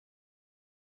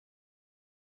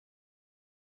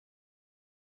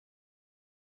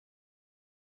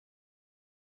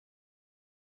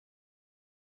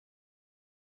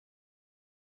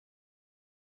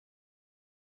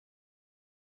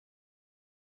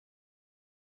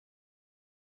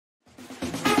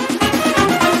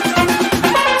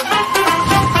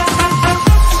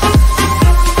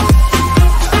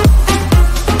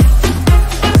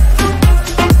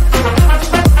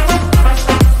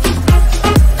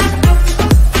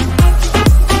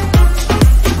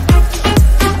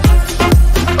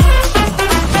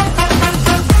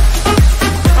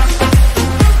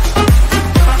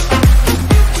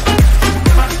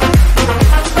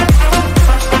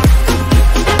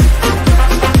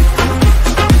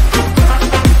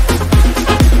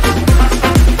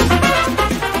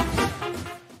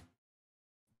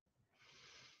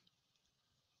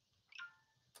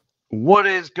What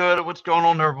is good? What's going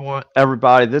on,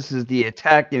 everybody? This is the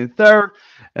attacking third,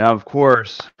 and of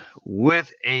course,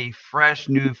 with a fresh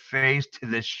new face to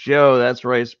the show. That's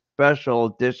right, special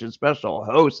edition, special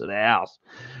host of the house,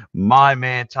 my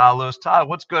man Todd Lewis. Todd,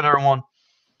 what's good, everyone?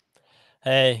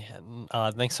 Hey,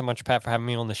 thanks so much, Pat, for having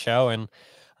me on the show, and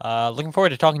looking forward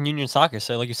to talking Union soccer.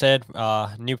 So, like you said,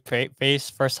 new face,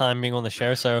 first time being on the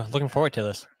show. So, looking forward to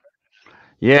this.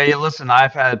 Yeah. Listen,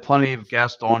 I've had plenty of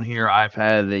guests on here. I've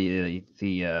had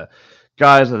the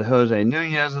guys of the Jose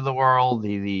Nunez of the world,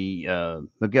 the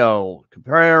Miguel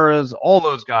Cabrera's, all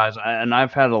those guys, and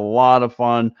I've had a lot of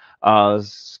fun.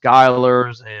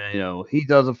 Skylar's, he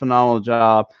does a phenomenal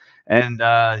job, and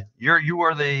you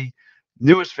are the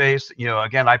newest face.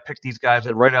 Again, I picked these guys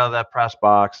right out of that press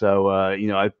box, so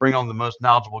I bring on the most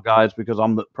knowledgeable guys because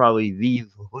I'm probably the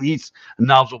least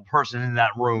knowledgeable person in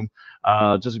that room.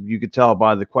 Just you could tell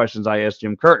by the questions I asked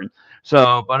Jim Curtin.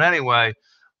 So, but anyway,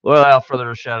 without further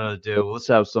ado, let's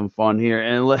have some fun here.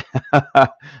 And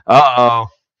uh-oh,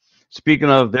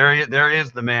 speaking of, there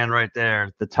is the man right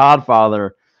there, the Todd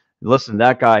father. Listen,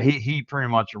 that guy, he pretty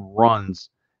much runs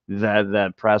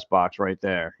that press box right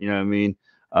there. You know what I mean?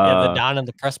 Yeah, the Uh, Don in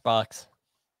the press box.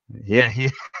 yeah,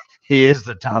 he is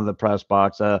the Todd of the press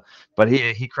box. But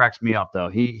he cracks me up though.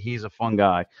 He's a fun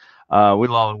guy. We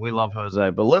love Jose.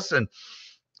 But listen,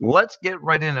 let's get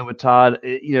right into it, Todd.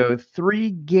 3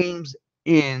 games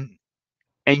in,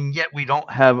 and yet we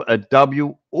don't have a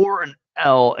W or an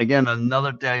L. Again,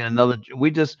 another day, another.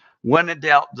 We just went it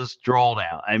out, just drawed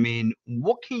out. I mean,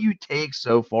 what can you take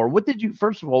so far? What did you,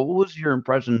 first of all, what was your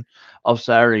impression of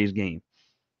Saturday's game?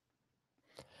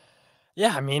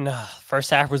 Yeah, I mean,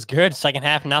 first half was good. Second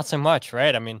half, not so much,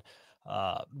 right? I mean,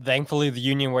 thankfully the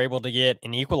Union were able to get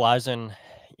an equalizer. And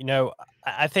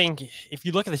I think if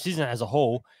you look at the season as a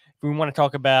whole, if we want to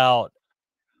talk about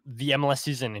the MLS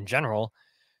season in general,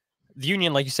 the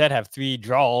Union, like you said, have 3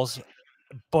 draws.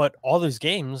 But all those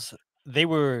games, they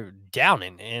were down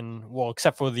in well,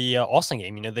 except for the Austin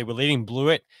game. They were leading, blew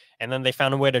it, and then they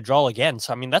found a way to draw again.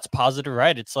 So I mean, that's positive,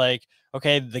 right? It's like,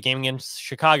 okay, the game against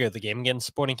Chicago, the game against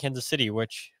Sporting Kansas City,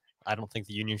 which I don't think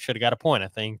the Union should have got a point. I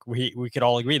think we could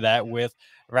all agree that with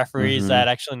referees Mm-hmm. that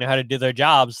actually know how to do their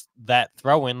jobs, that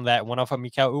throw in that went off of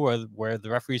Mikal Ua, where the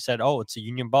referee said, "Oh, it's a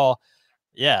Union ball."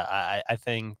 Yeah, I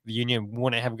think the Union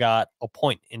wouldn't have got a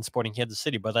point in Sporting Kansas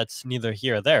City, but that's neither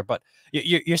here or there. But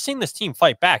you're seeing this team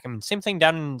fight back. I mean, same thing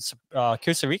down in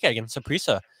Costa Rica against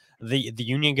Saprissa. The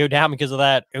Union go down because of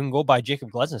that own goal by Jacob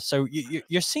Glesnes. So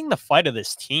you're seeing the fight of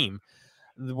this team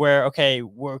where, okay,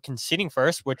 we're conceding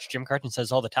first, which Jim Curtin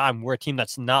says all the time. We're a team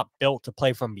that's not built to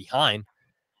play from behind.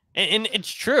 And it's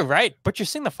true, right? But you're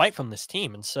seeing the fight from this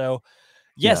team. And so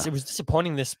yes, Yeah. it was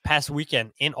disappointing this past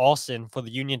weekend in Austin for the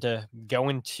Union to go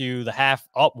into the half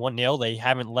up 1-0. They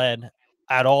haven't led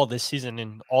at all this season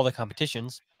in all the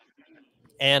competitions.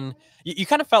 And you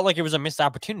kind of felt like it was a missed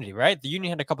opportunity, right? The Union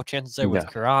had a couple chances there with Yeah.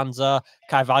 Carranza.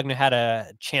 Kai Wagner had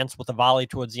a chance with a volley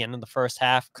towards the end of the first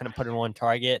half, couldn't put it on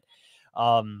target.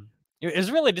 It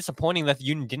was really disappointing that the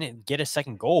Union didn't get a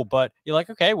second goal, but you're like,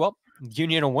 okay, well, the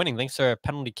Union are winning thanks to a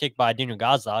penalty kick by Daniel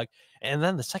Gazdag. And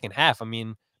then the second half, I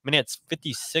mean, minutes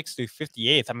 56 through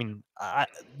 58th. I mean,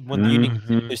 when the Union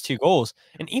conceded Mm-hmm. those 2 goals,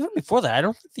 and even before that, I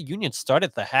don't think the Union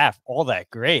started the half all that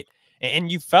great.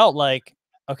 And you felt like,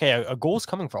 okay, a goal's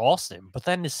coming for Austin, but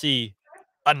then to see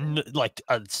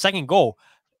a second goal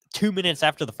 2 minutes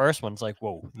after the first one, it's like,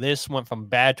 whoa, this went from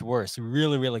bad to worse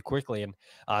really, really quickly. And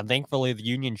thankfully, the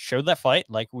Union showed that fight,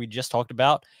 like we just talked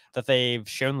about, that they've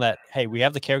shown that, hey, we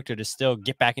have the character to still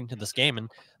get back into this game.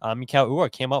 And Mikal Ua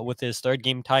came up with his third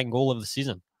game tying goal of the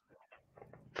season.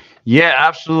 Yeah,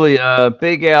 absolutely.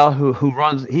 Big Al, who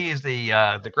runs, he is the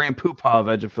grand poobah of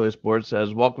Edge Affiliate Sports,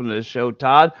 says, "Welcome to the show,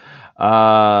 Todd."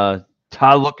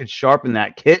 Todd looking sharp in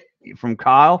that kit from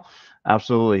Kyle.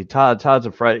 Absolutely, Todd's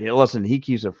a fresh. Listen, he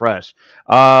keeps it fresh.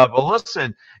 But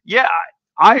listen, yeah,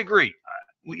 I agree.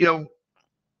 You know,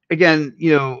 again,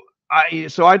 I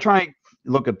try and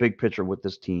look at big picture with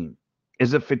this team.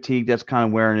 Is it fatigue that's kind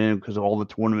of wearing in because of all the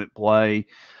tournament play?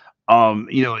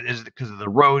 Is it because of the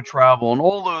road travel and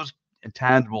all those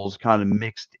intangibles kind of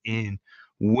mixed in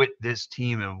with this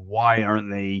team, and why aren't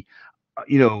they,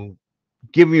 you know,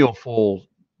 giving you a full,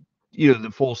 the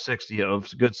full 60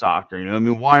 of good soccer? I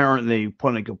mean, why aren't they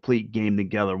putting a complete game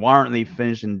together? Why aren't they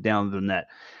finishing down the net?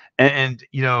 And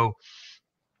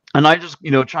I just,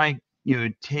 try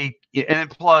and, take, and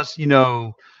plus,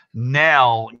 now,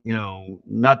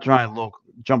 not trying to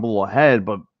jump a little ahead,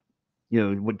 but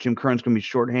what Jim Curran's going to be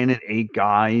shorthanded, 8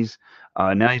 guys.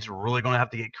 Now he's really going to have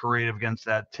to get creative against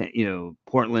that,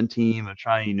 Portland team and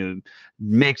try,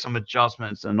 make some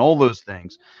adjustments and all those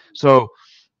things. So,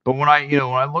 But when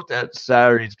I looked at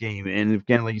Saturday's game, and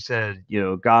again, like you said,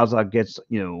 Gaza gets,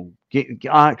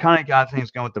 kind of got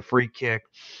things going with the free kick,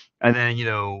 and then,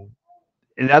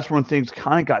 and that's when things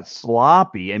kind of got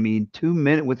sloppy. I mean, 2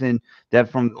 minute within that,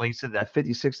 from like you said, that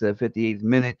 56th to that 58th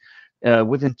minute,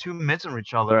 within 2 minutes of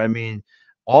each other. I mean,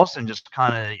 Austin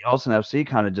FC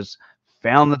kind of just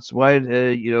found its way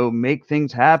to, make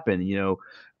things happen.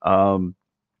 Um,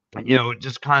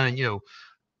 just kind of,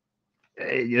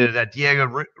 that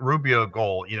Diego Rubio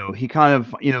goal, he kind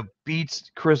of, beats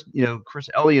Chris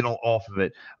Elliott off of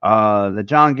it. The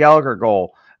John Gallagher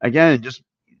goal, again, just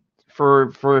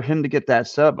for him to get that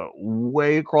sub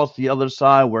way across the other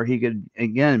side where he could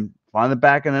again find the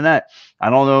back of the net.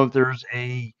 I don't know if there's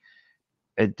a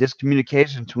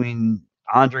discommunication between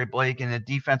Andre Blake and the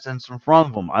defense ends in front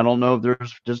of him. I don't know if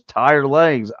there's just tired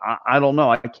legs. I don't know.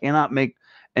 I cannot make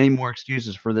any more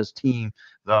excuses for this team,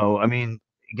 though. I mean,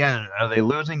 again, are they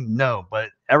losing? No, but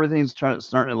everything's starting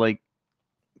to like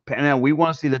pan out. We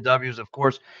want to see the W's. Of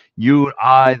course, you,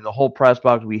 I, the whole press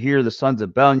box, we hear the sons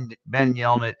of Ben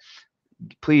yelling it.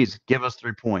 Please give us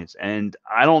 3 points. And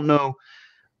I don't know,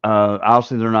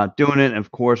 obviously, they're not doing it. And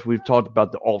of course, we've talked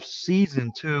about the off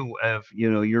season too. If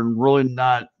you're really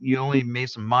not, you only made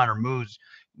some minor moves.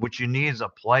 What you need is a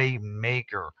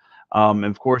playmaker. And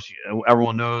of course,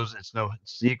 everyone knows it's no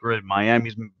secret.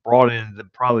 Miami's brought in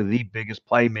probably the biggest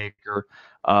playmaker.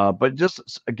 But just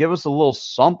give us a little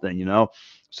something.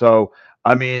 So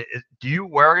I mean, do you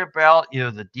worry about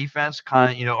the defense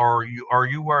kind of or are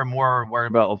you more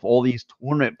worried about of all these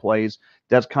tournament plays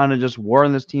that's kind of just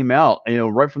wearing this team out,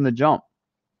 right from the jump?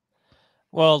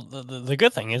 Well, the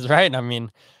good thing is, right? I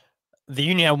mean, the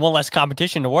Union had one less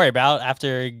competition to worry about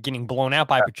after getting blown out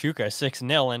by Pachuca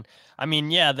 6-0. And I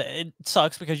mean, yeah, it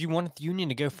sucks because you wanted the Union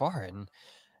to go far. And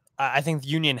I think the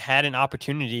Union had an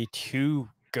opportunity to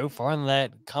go far in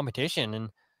that competition. And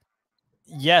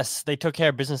yes, they took care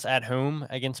of business at home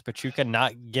against Pachuca,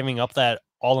 not giving up that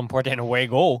all important away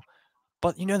goal.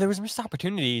 But, there was missed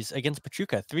opportunities against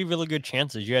Pachuca. 3 really good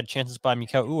chances. You had chances by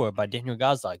Mikel Ua, by Daniel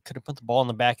Gazdag. Could have put the ball in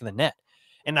the back of the net.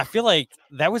 And I feel like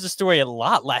that was a story a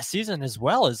lot last season as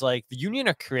well. Is like the Union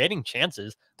are creating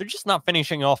chances. They're just not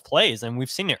finishing off plays. And we've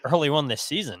seen it early on this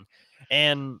season.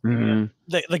 And Hmm.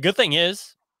 the good thing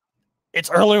is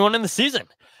it's early on in the season.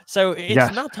 So it's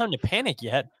Yes. not time to panic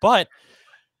yet. But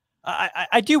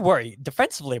I do worry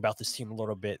defensively about this team a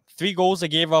little bit. 3 goals they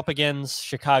gave up against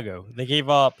Chicago. They gave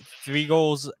up 3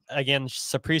 goals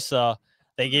against Saprissa.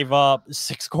 They gave up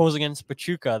 6 goals against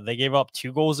Pachuca. They gave up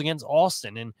 2 goals against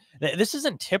Austin. And this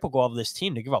isn't typical of this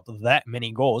team to give up that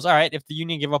many goals. All right, if the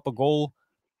Union give up a goal,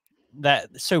 that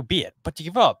so be it. But to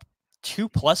give up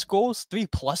 2+ goals,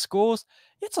 3+ goals,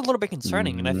 it's a little bit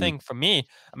concerning. And I Hmm. think for me,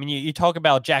 I mean, you talk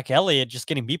about Jack Elliott just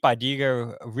getting beat by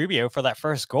Diego Rubio for that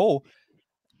first goal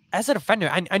as a defender,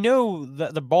 I know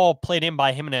the ball played in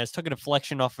by Jimenez took a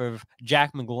deflection off of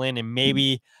Jack McGlynn, and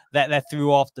maybe that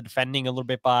threw off the defending a little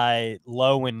bit by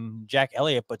Lowe and Jack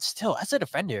Elliott. But still, as a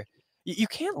defender, you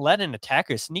can't let an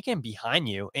attacker sneak in behind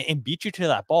you and beat you to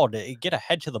that ball to get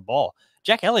ahead to the ball.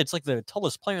 Jack Elliott's like the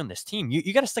tallest player on this team.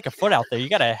 You got to stick a foot out there. You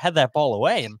got to head that ball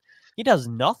away, and he does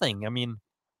nothing. I mean,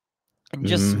 and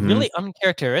just Hmm. really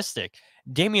uncharacteristic.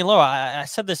 Damian Lowe, I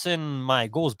said this in my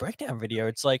goals breakdown video.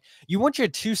 It's like you want your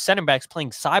 2 center backs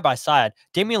playing side by side.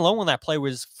 Damian Lowe on that play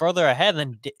was further ahead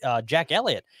than Jack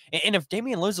Elliott. And if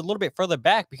Damian Lowe's a little bit further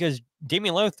back because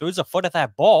Damian Lowe throws a foot at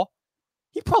that ball,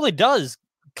 he probably does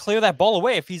clear that ball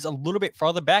away if he's a little bit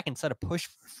farther back instead of push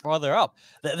farther up.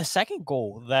 The second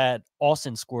goal that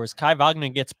Austin scores, Kai Wagner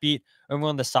gets beat over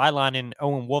on the sideline, and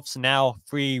Owen Wolf's now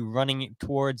free running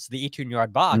towards the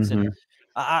 18-yard box. And Hmm.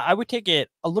 I would take it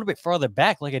a little bit farther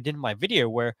back, like I did in my video,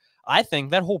 where I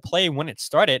think that whole play, when it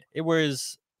started, it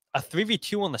was a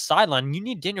 3v2 on the sideline. You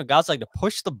need Daniel Gazdag to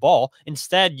push the ball.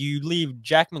 Instead, you leave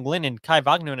Jack McGlynn and Kai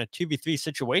Wagner in a 2v3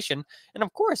 situation. And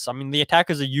of course, I mean, the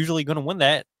attackers are usually going to win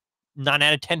that 9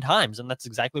 out of 10 times. And that's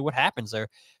exactly what happens there.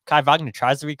 Kai Wagner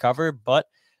tries to recover, but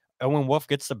Owen Wolf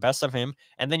gets the best of him.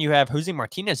 And then you have Jose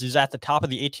Martinez, who's at the top of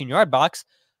the 18-yard box,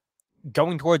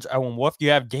 going towards Owen Wolf. You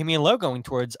have Damian Lowe going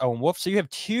towards Owen Wolf. So you have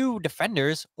 2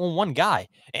 defenders on one guy.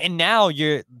 And now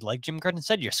you're, like Jim Curtin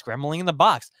said, you're scrambling in the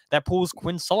box. That pulls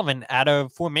Quinn Sullivan out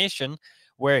of formation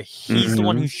where he's the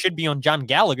one who Hmm. should be on John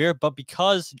Gallagher. But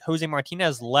because Jose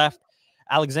Martinez left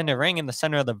Alexander Ring in the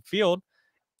center of the field,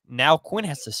 now Quinn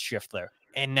has to shift there.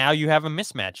 And now you have a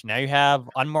mismatch. Now you have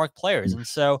unmarked players. And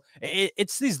so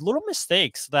it's these little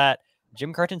mistakes that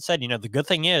Jim Curtin said, the good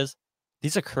thing is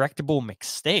these are correctable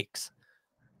mistakes.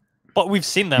 But we've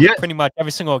seen them Yeah, pretty much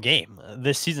every single game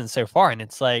this season so far, and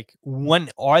it's like, when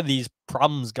are these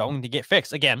problems going to get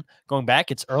fixed? Again, going back,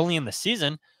 it's early in the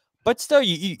season, but still,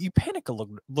 you panic a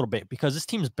little bit because this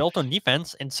team is built on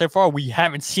defense, and so far we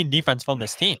haven't seen defense from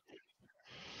this team.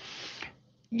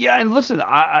 yeah, and listen,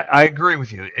 I agree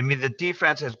with you. I mean, the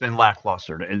defense has been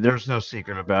lackluster, and there's no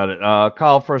secret about it.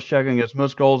 Kyle first checking gets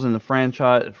most goals in the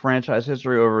franchise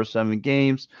history over 7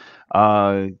 games.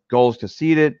 Goals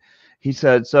conceded. He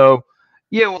said so.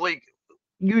 Yeah, well, like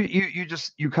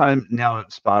you kind of nailed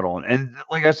it spot on. And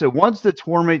like I said, once the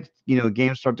tournament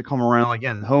games start to come around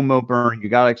again, home opener, you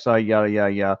got excited, yada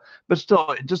yada yada. But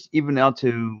still, it just even out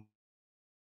to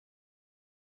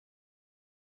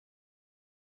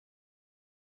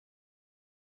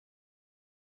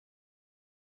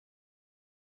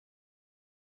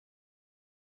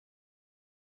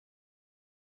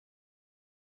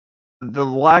the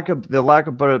lack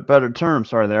of better terms.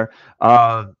 Sorry there.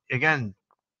 Again,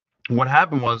 what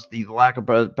happened was the lack of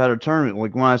better tournament.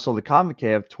 Like when I saw the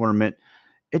CONCACAF tournament,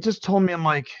 it just told me I'm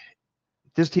like,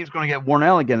 this team's going to get worn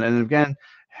out again. And again,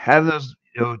 have those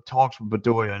talks with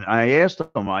Bedoya. And I asked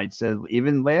him, I said,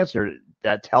 even last year,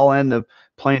 that tail end of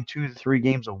playing 2 to 3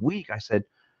 games a week, I said,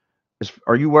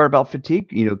 are you worried about fatigue,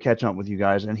 catching up with you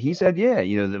guys? And he said, yeah,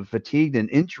 the fatigue and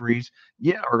injuries,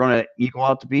 yeah, are going to equal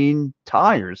out to being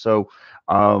tired. So,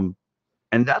 and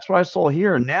that's what I saw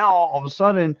here. And now all of a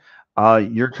sudden,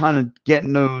 you're kind of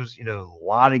getting those, a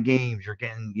lot of games. You're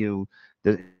getting,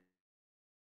 the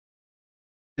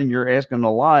and you're asking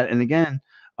a lot. And again,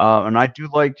 and I do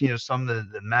like some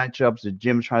of the matchups that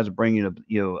Jim tries to bring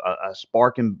a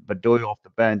spark and Bedoya off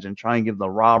the bench and try and give the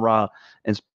rah rah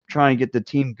and try and get the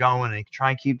team going and try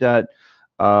and keep that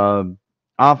um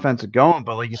offense going.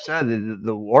 But like you said,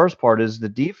 the worst part is the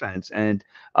defense and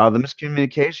the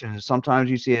miscommunication. Sometimes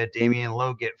you see a Damian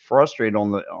Lowe get frustrated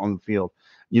on the field.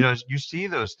 You see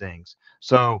those things.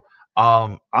 So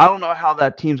I don't know how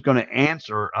that team's going to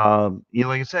answer.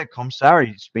 Like I said, come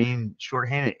Saturday, it's being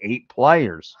shorthanded 8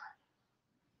 players.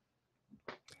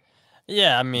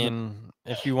 Yeah, I mean,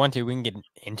 if you want to, we can get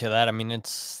into that. I mean,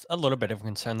 it's a little bit of a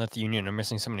concern that the Union are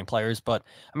missing so many players, but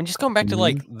I mean, just going back to Mm-hmm.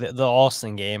 like the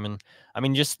Austin game, and I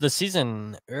mean, just the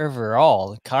season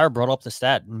overall. Kyra brought up the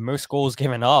stat: most goals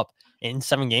given up in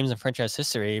 7 games in franchise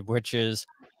history, which is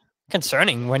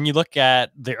concerning when you look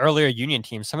at the earlier Union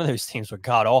teams. Some of those teams were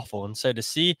god awful, and so to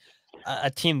see a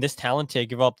team this talented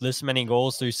give up this many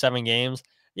goals through 7 games,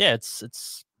 yeah,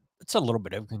 it's a little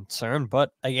bit of concern.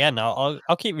 But again, I'll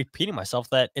keep repeating myself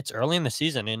that it's early in the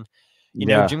season, and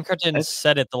Yeah. Jim Curtin It's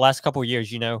said it the last couple of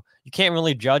years. You can't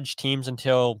really judge teams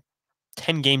until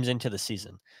 10 games into the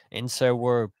season, and so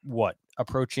we're what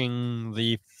approaching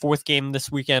the 4th game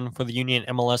this weekend for the Union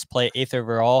MLS play 8th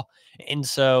overall, and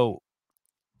so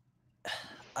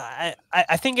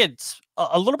I think it's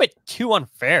a little bit too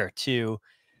unfair to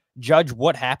judge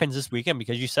what happens this weekend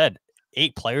because you said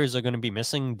 8 players are going to be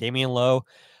missing. Damian Lowe,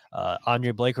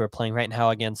 Andre Blake are playing right now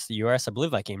against the US. I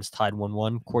believe that game's tied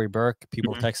 1-1. Corey Burke,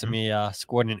 people texting Mhm. me,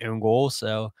 scored an own goal.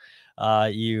 So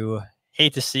you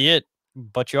hate to see it,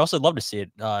 but you also love to see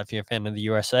it if you're a fan of the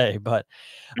USA. But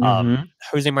Mhm.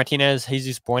 Jose Martinez,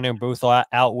 Jesus Bueno, both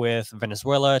out with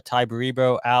Venezuela. Ty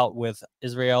Baribo out with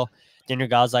Israel. Daniel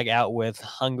Gazag out with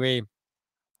Hungary.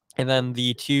 And then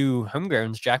the 2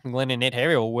 homegrowns, Jack McGlynn and Nate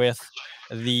Harriel, with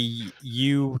the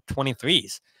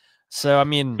U23s. So, I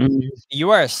mean, Mhm.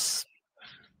 US,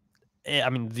 I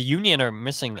mean, the Union are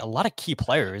missing a lot of key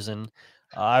players. And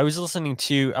I was listening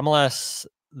to MLS,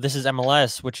 This is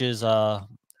MLS, which is a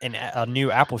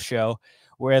new Apple show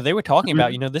where they were talking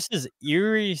about, Mhm. this is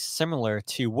eerie similar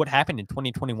to what happened in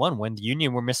 2021 when the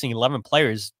Union were missing 11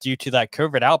 players due to that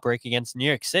COVID outbreak against New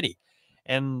York City.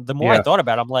 And the more I Yeah. thought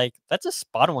about it, I'm like, that's a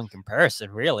spot on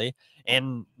comparison, really.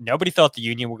 And nobody thought the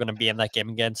Union were going to be in that game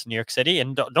against New York City.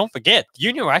 And don't forget, the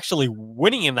Union were actually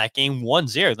winning in that game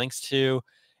 1-0 thanks to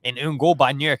an own goal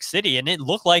by New York City. And it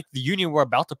looked like the Union were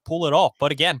about to pull it off.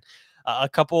 But again, a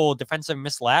couple defensive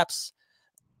mislaps.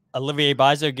 Olivier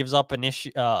Bazo gives up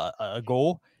a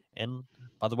goal. And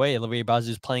by the way, Olivier Bazo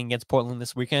is playing against Portland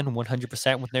this weekend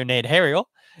 100% with no Nate Harriel.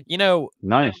 You know,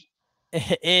 Nice.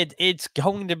 it's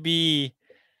going to be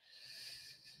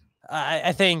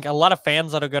I think a lot of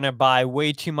fans that are going to buy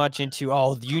way too much into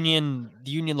the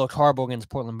Union looked horrible against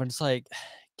Portland, but it's like,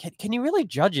 can you really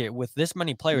judge it with this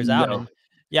many players out? No. And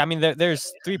yeah, I mean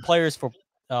there's 3 players for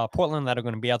Portland that are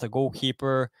going to be out: the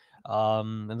goalkeeper,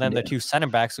 and then the Yeah. 2 center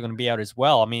backs are going to be out as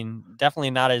well. I mean,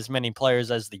 definitely not as many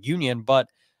players as the Union, but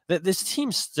this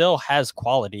team still has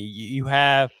quality. You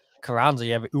have Carranza,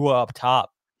 you have Ua up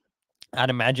top. I'd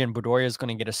imagine Bedoya is going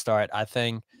to get a start. I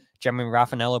think Jeremy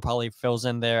Raffanello probably fills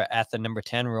in there at the number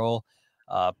 10 role.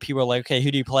 People are like, okay,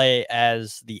 who do you play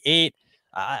as the 8?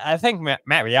 I think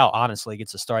Matt Real honestly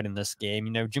gets a start in this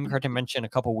game. Jim Curtin mentioned a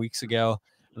couple weeks ago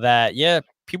that, yeah,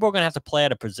 people are going to have to play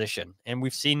at a position. And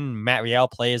we've seen Matt Real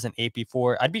play as an 8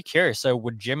 before. I'd be curious. So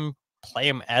would Jim play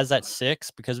him as that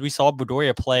 6? Because we saw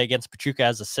Bedoya play against Pachuca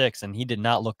as a 6, and he did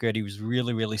not look good. He was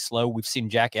really, really slow. We've seen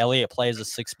Jack Elliott play as a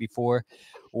 6 before,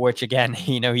 which again,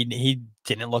 he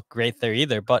didn't look great there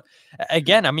either. But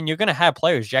again, I mean, you're going to have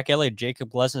players. Jack Elliott,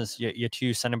 Jacob Glesnes, your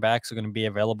 2 center backs are going to be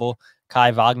available.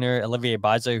 Kai Wagner, Olivier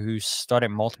Baiza, who started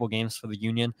multiple games for the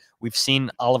Union. We've seen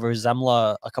Oliver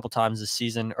Zemla a couple times this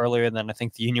season, earlier than I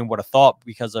think the Union would have thought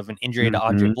because of an injury to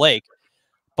Andre Blake.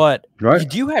 But you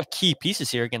do have key pieces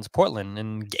here against Portland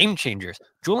and game changers.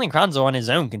 Julian Kranzo on his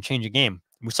own can change a game.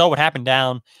 We saw what happened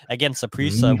down against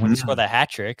Saprissa when he scored that hat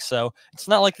trick. So it's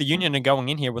not like the Union are going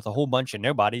in here with a whole bunch of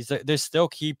nobodies. There's still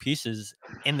key pieces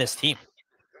in this team.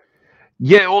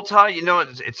 Yeah, well, Ty,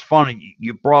 it's funny.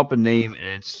 You brought up a name, and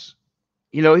it's,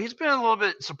 he's been a little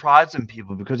bit surprising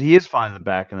people because he is finding the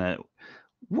back of that.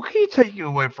 What can you take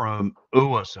away from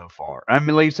Ua so far? I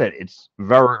mean, like you said, it's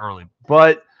very early,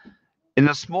 but in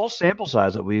the small sample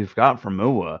size that we've got from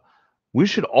Ua, we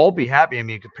should all be happy. I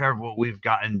mean, compared to what we've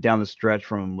gotten down the stretch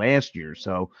from last year.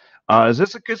 So, is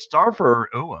this a good start for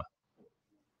Ua?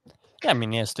 Yeah, I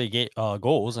mean, he has 3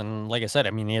 goals, and like I said,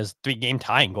 I mean, he has 3 game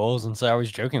tying goals. And so I was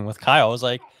joking with Kyle. I was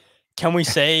like, "Can we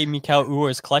say Mikal Ua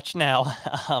is clutch now?"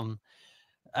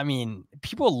 I mean,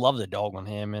 people love the dog on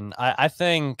him, and I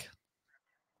think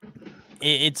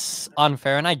it's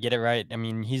unfair, and I get it, right? I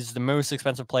mean, he's the most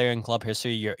expensive player in club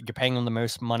history. You're paying him the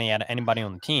most money out of anybody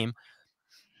on the team,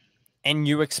 and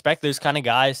you expect those kind of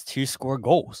guys to score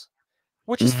goals,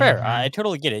 which is fair. I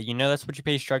totally get it. That's what you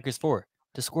pay strikers for,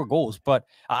 to score goals. But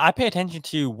I pay attention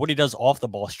to what he does off the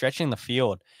ball, stretching the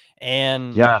field.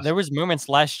 And Yes. there was moments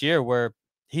last year where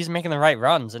he's making the right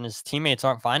runs and his teammates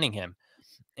aren't finding him.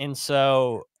 And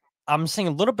so I'm seeing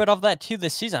a little bit of that too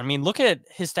this season. I mean, look at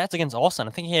his stats against Austin.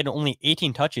 I think he had only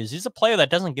 18 touches. He's a player that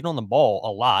doesn't get on the ball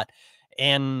a lot.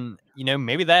 And,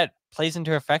 maybe that plays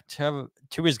into effect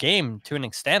to his game to an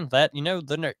extent that,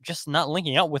 they're just not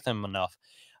linking up with him enough.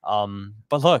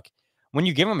 But look, when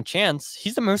you give him a chance,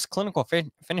 he's the most clinical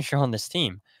finisher on this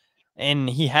team. And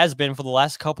he has been for the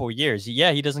last couple of years.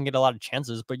 Yeah, he doesn't get a lot of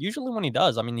chances, but usually when he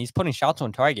does, I mean, he's putting shots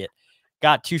on target.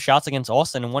 Got 2 shots against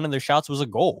Austin, and one of their shots was a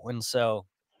goal. And so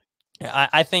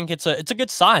I think it's a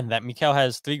good sign that Mikal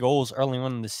has 3 goals early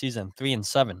on in the season, 3 and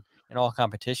 7 in all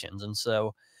competitions. And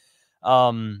so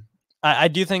I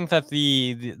do think that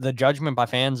the judgment by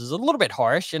fans is a little bit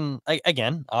harsh. And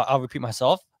again, I'll repeat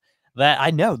myself that I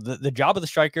know the job of the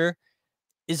striker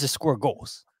is to score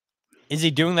goals. Is he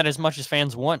doing that as much as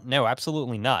fans want? No,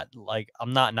 absolutely not. Like,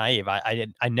 I'm not naive.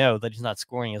 I know that he's not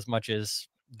scoring as much as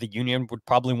the Union would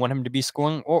probably want him to be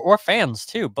scoring, or fans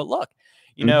too. But look,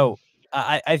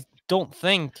 I don't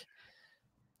think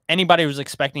anybody was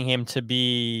expecting him to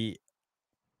be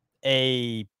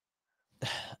a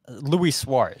Luis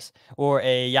Suarez or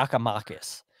a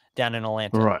Yakamakis down in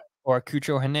Atlanta, Right. or a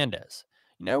Cucho Hernandez.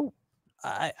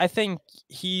 I think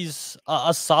he's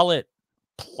a solid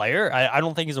player. I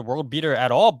don't think he's a world beater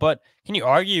at all, but can you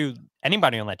argue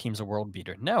anybody on that team's a world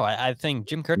beater? No, I think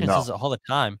Jim Curtin says it all the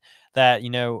time that,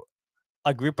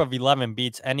 a group of 11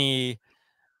 beats any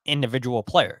individual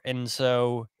player. And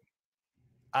so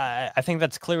I think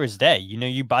that's clear as day.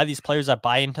 You buy these players that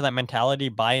buy into that mentality,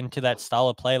 buy into that style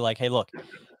of play. Like, hey, look,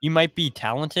 you might be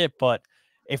talented, but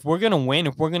if we're going to win,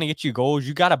 if we're going to get you goals,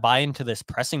 you got to buy into this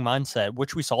pressing mindset,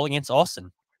 which we saw against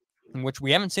Austin, in which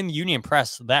we haven't seen the Union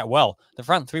press that well. The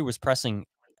front 3 was pressing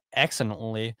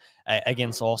excellently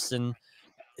against Austin,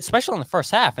 especially in the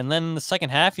first half. And then the second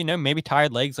half, maybe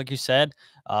tired legs, like you said,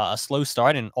 a slow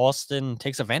start, and Austin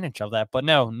takes advantage of that. But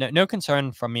no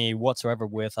concern from me whatsoever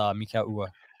with Mikal Ua.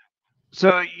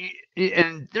 So,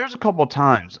 and there's a couple of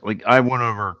times, like I went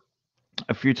over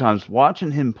a few times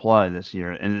watching him play this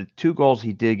year, and the 2 goals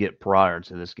he did get prior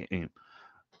to this game.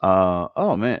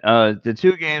 Oh man, the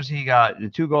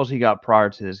 2 goals he got prior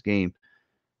to this game,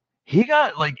 he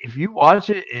got, like, if you watch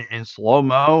it in slow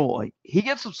mo, like, he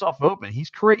gets himself open. He's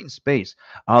creating space.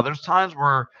 There's times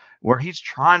where he's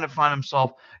trying to find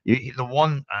himself. The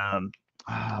one,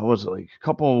 what was it, like a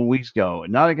couple of weeks ago?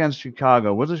 Not against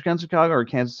Chicago. Was it against Chicago or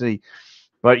Kansas City?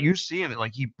 But you see him,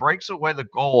 like, he breaks away the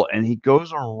goal and he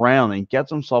goes around and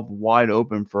gets himself wide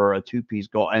open for a 2-piece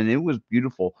goal, and it was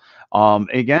beautiful.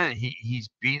 Again, he's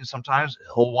beaten. Sometimes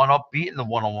he'll one up beating the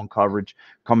one-on-one coverage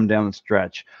coming down the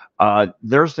stretch.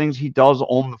 There's things he does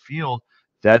on the field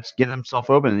that's getting himself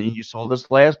open, and you saw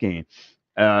this last game.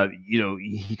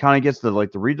 He kind of gets the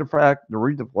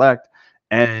redeflect,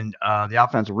 and the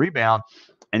offensive rebound,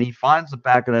 and he finds the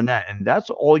back of the net, and that's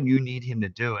all you need him to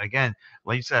do. Again,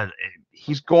 like you said,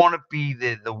 he's going to be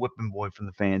the whipping boy from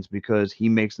the fans because he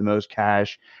makes the most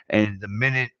cash, and the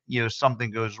minute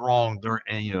something goes wrong, there,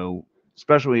 and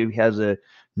especially if he has a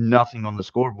nothing on the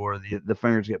scoreboard, the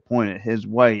fingers get pointed his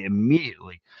way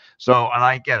immediately. So, and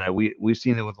I get it. We've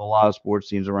seen it with a lot of sports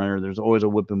teams around here. There's always a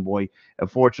whipping boy.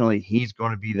 Unfortunately, he's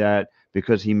going to be that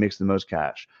because he makes the most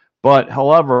cash. But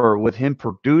however, with him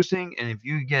producing, and if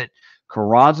you get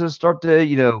Carranza start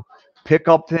to pick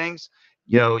up things,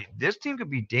 this team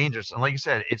could be dangerous. And like you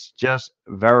said, it's just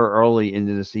very early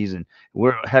into the season.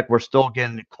 We're still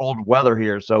getting cold weather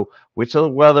here, so wait till the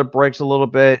weather breaks a little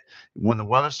bit. When the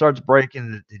weather starts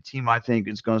breaking, the team I think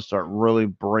is going to start really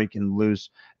breaking loose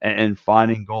and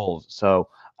finding goals. So,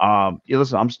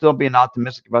 listen, I'm still being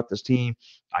optimistic about this team.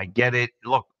 I get it.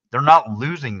 Look, they're not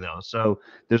losing though, so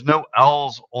there's no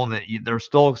L's on it. They're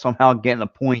still somehow getting a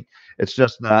point. It's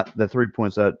just not the 3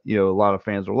 points that a lot of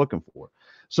fans are looking for.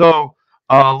 So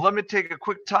let me take a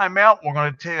quick timeout. We're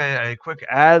going to take a quick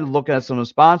ad, look at some of the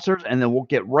sponsors, and then we'll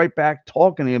get right back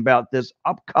talking about this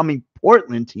upcoming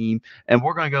Portland team. And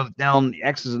we're going to go down the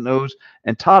X's and O's.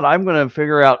 And Todd, I'm going to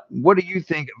figure out, what do you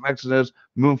think of X's and O's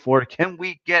moving forward? Can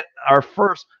we get our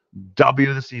first W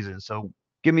of the season? So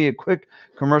give me a quick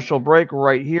commercial break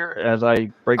right here as I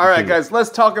break. All right, guys,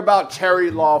 let's talk about Cherry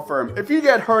Law Firm. If you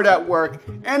get hurt at work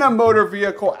in a motor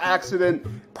vehicle accident,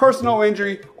 personal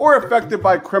injury, or affected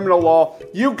by criminal law,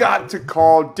 you got to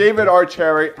call David R.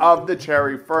 Cherry of the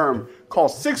Cherry Firm. Call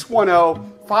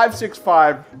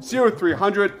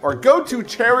 610-565-0300 or go to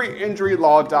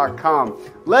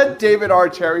cherryinjurylaw.com. Let David R.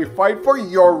 Cherry fight for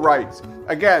your rights.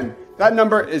 Again, that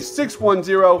number is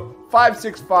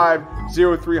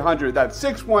 610-565-0300. That's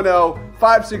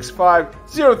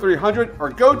 610-565-0300 or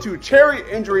go to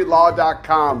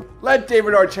cherryinjurylaw.com. Let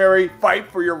David R. Cherry fight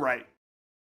for your right.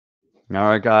 All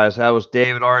right, guys, that was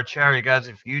David R. Cherry. Guys,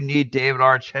 if you need David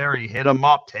R. Cherry, hit him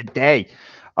up today.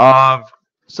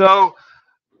 So,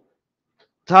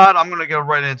 Todd, I'm going to go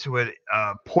right into it.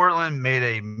 Portland made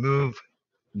a move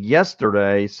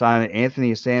yesterday, signing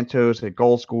Anthony Santos, a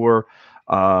goal scorer,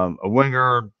 a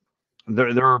winger.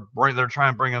 They're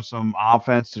trying to bring in some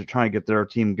offense to try and get their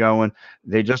team going.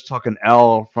 They just took an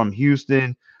L from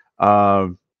Houston.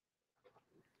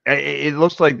 It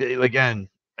looks like, again,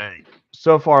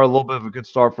 so far a little bit of a good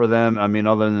start for them. I mean,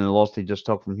 other than the loss they just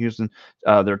took from Houston,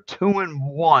 they're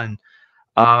 2-1.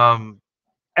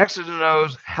 X's and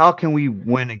O's, how can we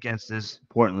win against this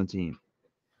Portland team?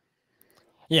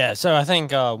 Yeah, so I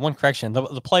think one correction.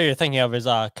 The player you're thinking of is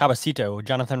Cabecito,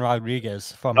 Jonathan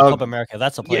Rodriguez from Club America.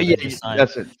 That's a player they just signed.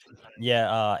 That's it.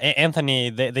 Yeah, Anthony,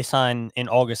 they signed in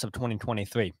August of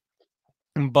 2023.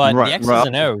 But the X's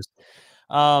and O's,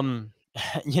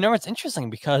 it's interesting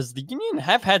because the Union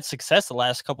have had success the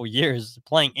last couple of years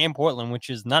playing in Portland, which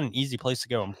is not an easy place to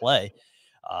go and play.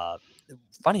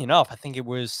 Funny enough, I think it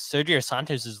was Sergio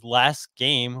Santos' last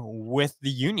game with the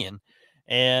Union.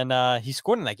 And he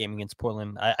scored in that game against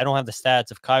Portland. I don't have the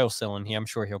stats. If Kyle's still in here, I'm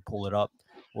sure he'll pull it up.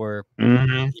 Or,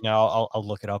 I'll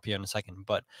look it up here in a second.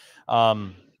 But,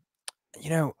 it's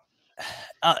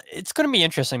going to be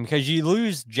interesting because you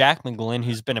lose Jack McGlynn,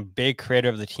 who's been a big creator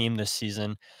of the team this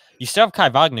season. You still have Kai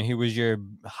Wagner, who was your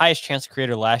highest chance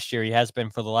creator last year. He has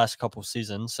been for the last couple of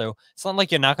seasons. So it's not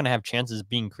like you're not going to have chances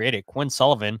being created. Quinn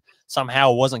Sullivan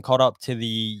somehow wasn't caught up to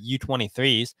the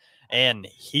U23s, and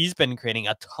he's been creating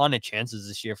a ton of chances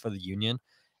this year for the Union.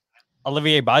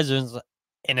 Olivier Bizon's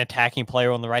an attacking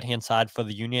player on the right-hand side for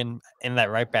the Union in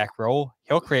that right back role.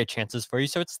 He'll create chances for you.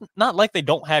 So it's not like they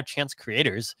don't have chance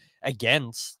creators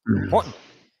against Portland.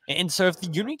 And so if the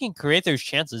Union can create those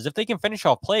chances, if they can finish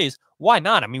off plays, why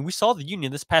not? I mean, we saw the Union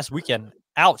this past weekend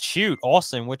outshoot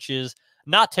Austin, which is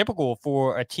not typical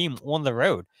for a team on the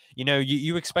road.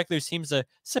 You expect those teams to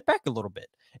sit back a little bit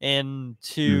and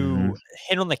to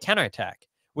hit on the counterattack,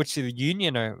 which the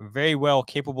Union are very well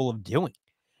capable of doing.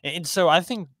 And so I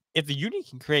think if the Union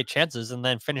can create chances and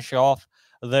then finish off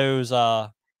those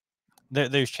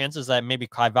chances that maybe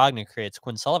Kai Wagner creates,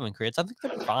 Quinn Sullivan creates, I think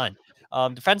they'll be fine.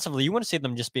 Defensively, you want to see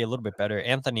them just be a little bit better.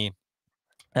 Anthony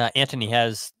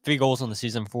has 3 goals on the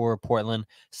season for Portland.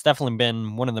 It's definitely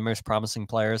been one of the most promising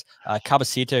players.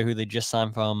 Cabecito, who they just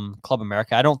signed from Club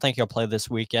America, I don't think he'll play this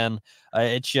weekend.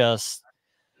 It's just,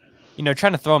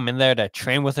 trying to throw him in there to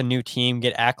train with a new team,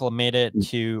 get acclimated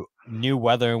to new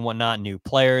weather and whatnot, new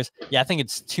players. Yeah, I think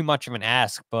it's too much of an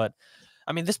ask. But,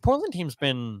 I mean, this Portland team's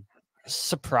been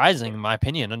surprising, in my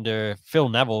opinion, under Phil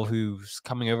Neville, who's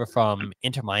coming over from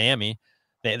Inter Miami.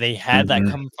 They had that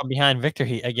coming from behind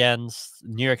victory against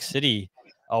New York City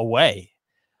away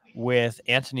with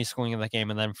Anthony scoring in that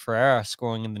game and then Ferreira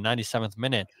scoring in the 97th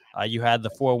minute. You had the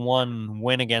 4-1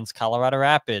 win against Colorado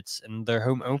Rapids in their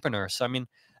home opener. So, I mean,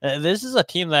 this is a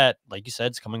team that, like you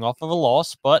said, is coming off of a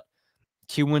loss, but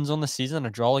 2 wins on the season, a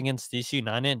draw against DC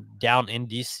United, down in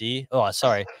DC. Oh,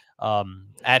 sorry,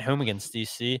 at home against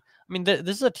DC. I mean,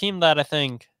 this is a team that I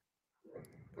think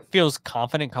feels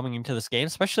confident coming into this game,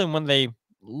 especially when they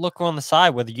look on the side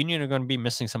where the Union are going to be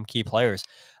missing some key players.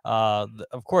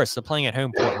 Of course, they're playing at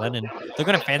home, Portland, and they're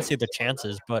going to fancy their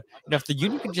chances. But if the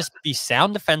Union can just be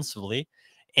sound defensively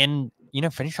and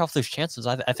finish off those chances,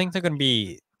 I think they're going to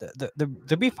be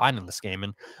they'll be fine in this game.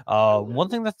 And one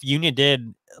thing that the Union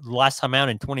did last time out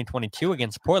in 2022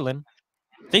 against Portland,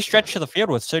 they stretched to the field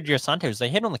with Sergio Santos. They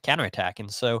hit on the counterattack,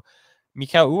 and so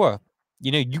Mikal Ua,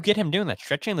 you get him doing that,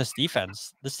 stretching this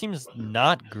defense. This team is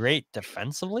not great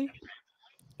defensively.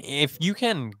 If you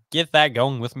can get that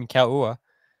going with Mikal Ua,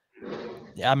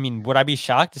 I mean, would I be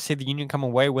shocked to see the Union come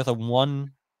away with a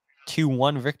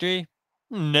 1-2-1 victory?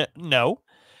 No.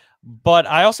 But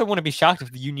I also wouldn't be shocked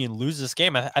if the Union loses this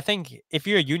game. I think if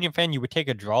you're a Union fan, you would take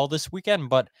a draw this weekend.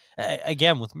 But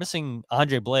again, with missing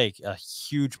Andre Blake, a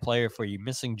huge player for you,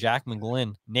 missing Jack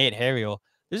McGlynn, Nate Harriel,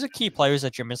 those are key players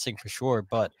that you're missing for sure.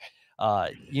 But,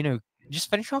 just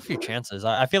finish off your chances.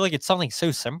 I feel like it's something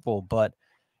so simple, but,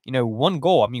 one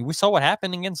goal. I mean, we saw what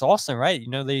happened against Austin, right?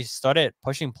 They started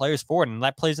pushing players forward, and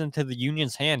that plays into the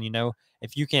Union's hand.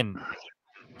 If you can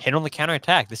hit on the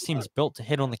counterattack. This team's built to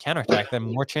hit on the counterattack, then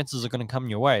more chances are going to come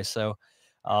your way. So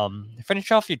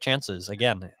finish off your chances.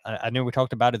 Again, I know we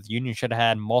talked about it. The Union should have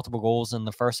had multiple goals in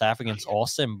the first half against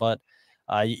Austin, but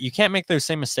you can't make those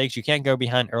same mistakes. You can't go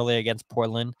behind early against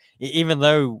Portland, even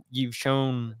though you've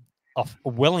shown a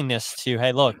willingness to,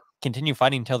 hey, look, continue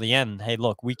fighting until the end. Hey,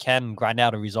 look, we can grind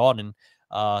out a result and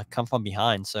come from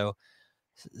behind. So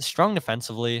strong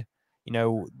defensively,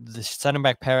 the center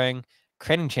back pairing,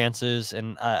 creating chances,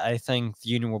 and I think the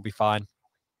Union will be fine.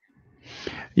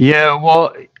 Yeah,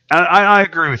 well, I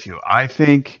agree with you. I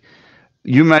think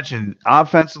you mentioned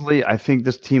offensively, I think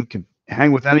this team can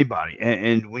hang with anybody.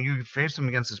 And when you face them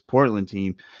against this Portland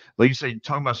team, like you said, you're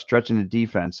talking about stretching the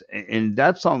defense, and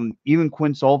that's something even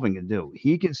Quinn Sullivan can do.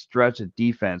 He can stretch a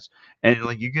defense, and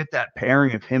like you get that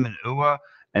pairing of him and Ua,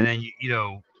 and then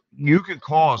you can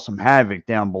cause some havoc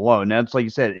down below. And that's like you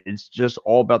said, it's just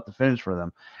all about the finish for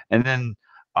them. And then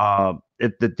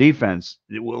the defense,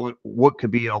 what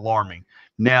could be alarming.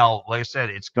 Now, like I said,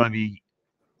 it's going to be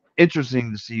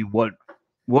interesting to see what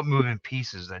moving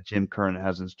pieces that Jim Curran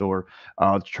has in store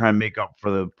to try and make up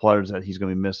for the players that he's going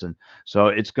to be missing. So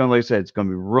it's going to, like I said, it's going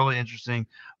to be really interesting.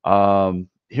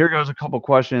 Here goes a couple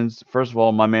questions. First of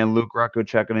all, my man Luke Greco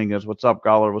checking in, goes, "What's up,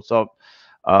 Goller? What's up?"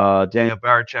 Daniel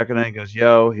Barrett checking in, goes,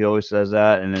 "Yo." He always says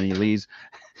that, and then he leaves.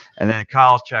 And then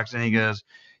Kyle checks in, he goes,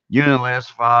 "Union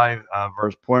last 5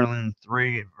 versus Portland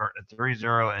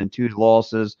 3-0 and 2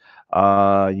 losses.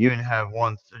 Union have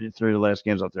won 3 of the last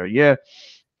games out there." Yeah.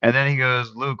 And then he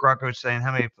goes, Luke Greco saying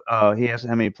how many he asked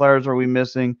how many players are we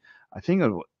missing? I think it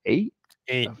was 8.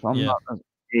 8. If I'm Yeah. not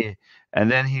mistaken. And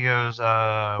then he goes,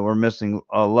 we're missing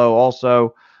Lowe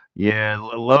also. Yeah,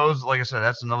 Lowe's, like I said,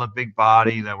 that's another big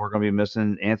body that we're going to be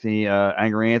missing. Anthony,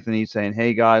 Angry Anthony saying,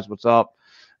 "Hey guys, what's up?"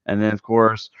 And then of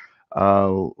course,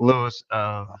 Lewis. He's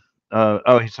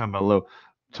talking about Lou.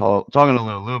 Talking to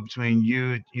Lou. Between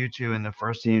you two and the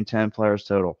first team, 10 players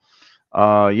total.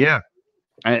 Yeah,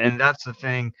 and that's the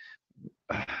thing.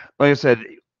 Like I said,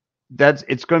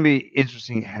 it's going to be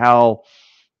interesting how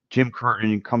Jim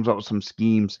Curtin comes up with some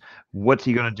schemes. What's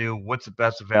he going to do? What's the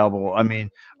best available? I mean,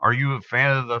 are you a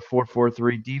fan of the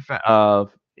 4-4-3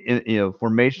 defense,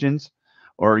 formations,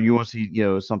 or you want to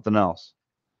see something else?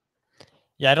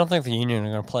 Yeah, I don't think the Union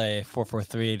are going to play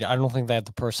 4-4-3. I don't think they have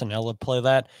the personnel to play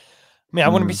that. I mean, I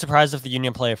wouldn't be surprised if the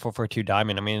Union play a 4-4-2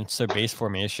 diamond. I mean, it's their base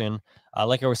formation.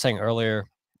 Like I was saying earlier,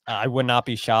 I would not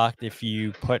be shocked if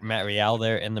you put Matt Real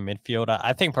there in the midfield.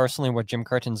 I think personally what Jim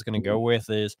Curtin's going to go with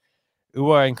is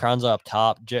Ua and Kranza up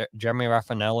top, Jeremy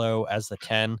Raffanello as the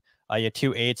 10. You have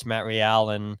 2 8s, Matt Real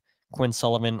and Quinn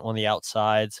Sullivan on the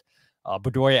outsides.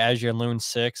 Bedoya as your lone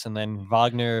 6, and then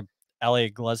Wagner,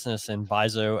 Elliot Glesnes, and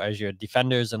Bizo as your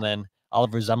defenders, and then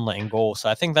Oliver Zemla in goal. So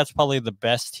I think that's probably the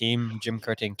best team Jim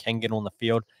Curtin can get on the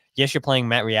field. Yes, you're playing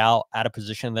Matt Real out of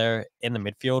position there in the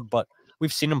midfield, but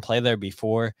we've seen him play there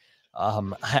before.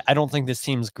 I don't think this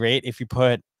team's great if you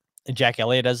put Jack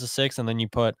Elliott as the 6 and then you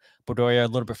put Bedoya a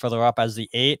little bit further up as the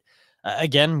 8.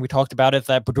 Again, we talked about it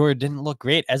that Bedoya didn't look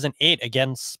great as an 8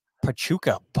 against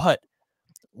Pachuca, but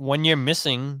when you're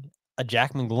missing a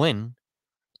Jack McGlynn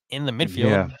in the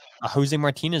midfield, a Jose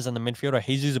Martinez in the midfield, or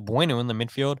Jesus Bueno in the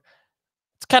midfield,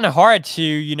 it's kind of hard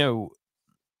to,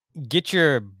 get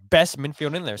your best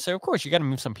midfield in there. So of course you got to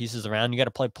move some pieces around. You got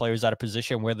to play players out of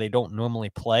position where they don't normally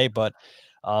play. But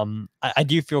I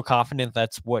do feel confident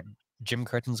that's what Jim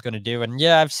Curtin's going to do. And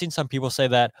yeah, I've seen some people say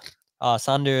that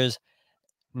Saunders,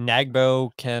 Ngabo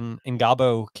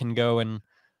can go and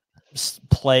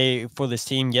play for this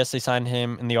team. Yes, they signed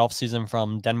him in the offseason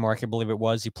from Denmark, I believe it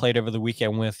was. He played over the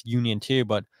weekend with Union too.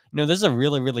 But this is a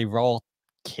really, really raw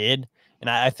kid. And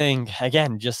I think,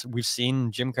 again, just we've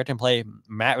seen Jim Curtin play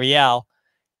Matt Real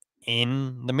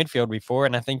in the midfield before,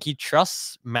 and I think he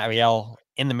trusts Matt Real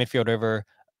in the midfield over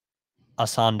a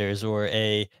Saunders or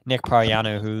a Nick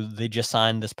Pariano, who they just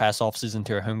signed this past offseason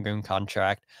to a homegrown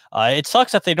contract. It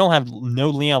sucks that they don't have no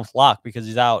Leon Flock because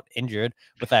he's out injured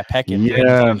with that pec injury.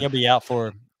 Yeah. He'll be out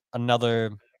for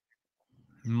another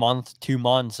month, 2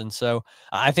 months, and so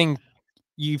I think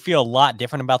you feel a lot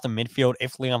different about the midfield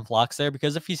if Leon Flock's there,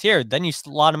 because if he's here, then you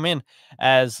slot him in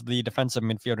as the defensive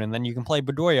midfielder, and then you can play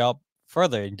Bedoya up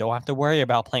further. You don't have to worry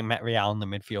about playing Matt Real in the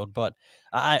midfield. But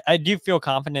I do feel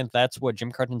confident that's what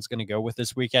Jim Curtin's going to go with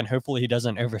this weekend. Hopefully he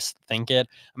doesn't overthink it.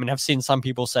 I mean, I've seen some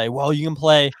people say, well, you can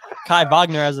play Kai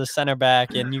Wagner as a center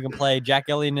back, and you can play Jack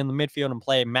Elliott in the midfield and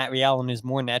play Matt Real in his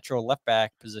more natural left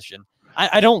back position.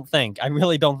 I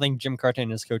really don't think Jim Curtin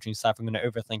and his coaching staff are going to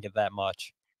overthink it that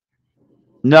much.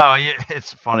 No,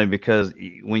 it's funny because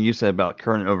when you said about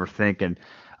Curtin overthinking,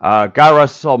 Guy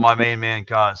Russell, my main man,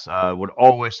 Gus, would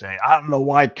always say, "I don't know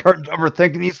why Curtin's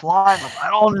overthinking these lines.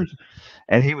 I don't."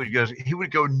 And he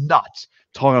would go nuts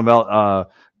talking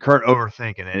about Curtin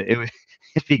overthinking it.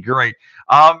 It'd be great.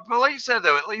 But like you said,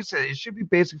 it should be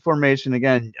basic formation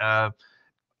again.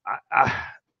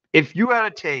 If you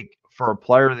had to take for a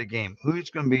player of the game, who's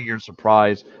going to be your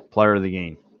surprise player of the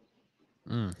game?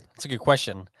 That's a good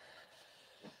question.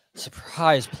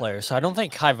 Surprise player. So I don't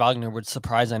think Kai Wagner would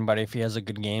surprise anybody if he has a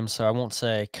good game. So I won't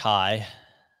say Kai.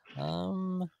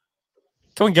 Can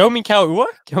we go Mikel Ua?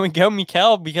 Can we go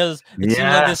Mikel? Because it seems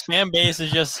like this fan base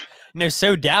is just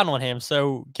so down on him.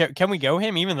 So can we go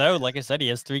him? Even though, like I said, he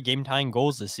has 3 game-tying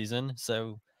goals this season.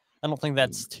 So I don't think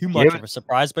that's too much of a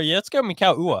surprise. But yeah, let's go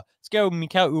Mikel Ua. Let's go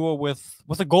Mikel Ua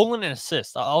with a goal and an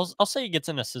assist. I'll say he gets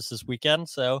an assist this weekend.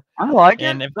 So I like it.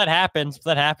 And if that happens,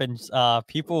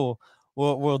 people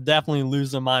will definitely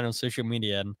lose their mind on social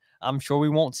media. And I'm sure we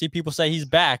won't see people say he's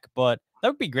back, but that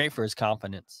would be great for his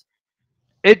confidence.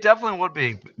 It definitely would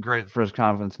be great for his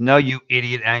confidence. No, you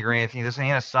idiot, Angry Anthony. This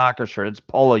ain't a soccer shirt. It's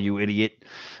polo, you idiot.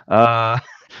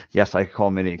 Yes, I call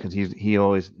him idiot because he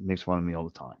always makes fun of me all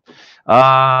the time.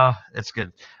 It's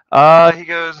good. He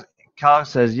goes, Kyle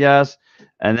says yes,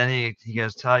 and then he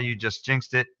goes, Ty, you just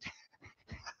jinxed it.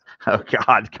 Oh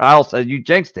God, Kyle said you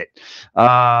jinxed it.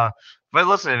 But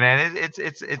listen, man, it's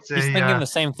He's thinking the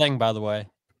same thing, by the way.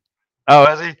 Oh,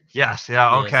 is he? Yes.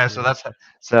 Yeah. Okay. Yes, So that's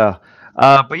so.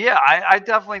 But yeah, I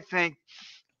definitely think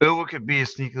Uwa could be a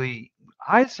sneakily.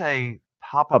 I'd say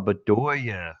Papa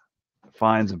Bedoya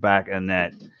finds the back of the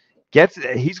net.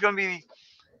 He's going to be.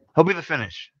 He'll be the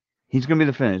finish. He's going to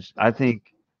be the finish. I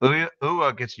think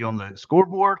Uwa gets you on the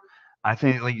scoreboard. I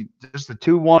think like just the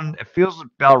 2-1. It feels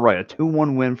about right. A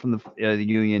 2-1 win from the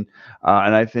Union,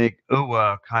 and I think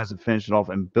Uwa kind of finish it off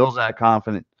and builds that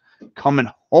confidence coming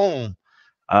home.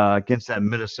 Against that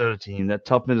Minnesota team, that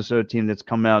tough Minnesota team that's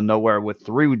coming out of nowhere with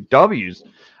 3 W's.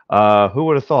 Who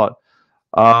would have thought?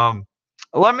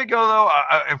 Let me go, though.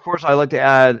 Of course, I like to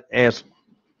ask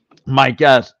my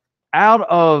guest, out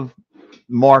of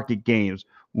market games,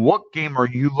 what game are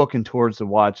you looking towards to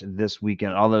watch this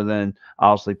weekend other than,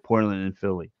 obviously, Portland and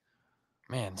Philly?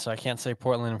 Man, so I can't say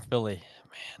Portland and Philly.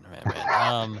 Man.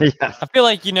 Yes. I feel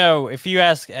like, if you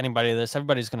ask anybody this,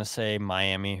 everybody's going to say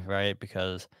Miami, right?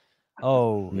 Because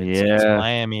it's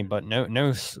Miami, but no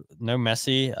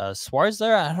Messi. Suarez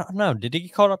there? I don't know. Did he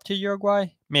get called up to Uruguay?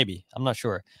 Maybe. I'm not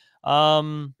sure.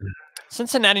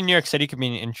 Cincinnati, New York City could be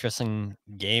an interesting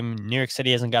game. New York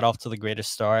City hasn't got off to the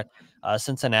greatest start.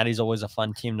 Cincinnati's always a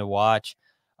fun team to watch.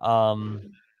 But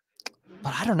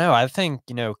I don't know. I think,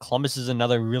 Columbus is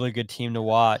another really good team to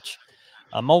watch.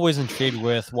 I'm always intrigued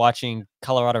with watching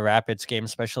Colorado Rapids game,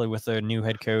 especially with their new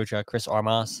head coach, Chris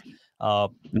Armas.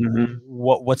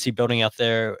 What's he building out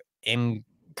there in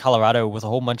Colorado with a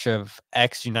whole bunch of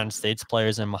ex-United States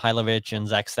players and Mihailovic and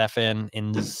Zach Steffen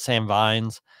and Sam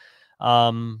Vines.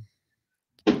 I'll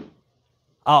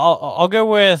go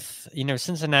with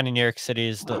Cincinnati, New York City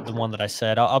is the one that I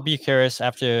said. I'll be curious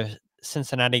after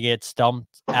Cincinnati gets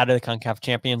dumped out of the CONCACAF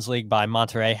Champions League by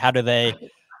Monterrey. How do they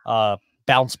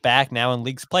bounce back now in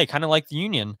leagues play? Kind of like the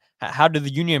Union. How did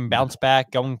the Union bounce back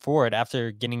going forward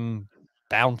after getting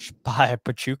bounced by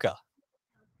Pachuca?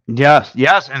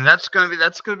 Yes, and that's gonna be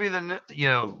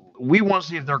we want to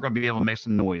see if they're gonna be able to make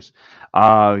some noise.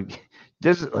 Uh,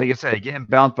 this is like I said, getting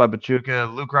bounced by Pachuca.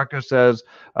 Luke Greco says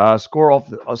score off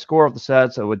the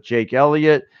sets with Jake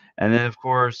Elliott, and then of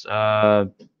course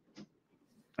Anthony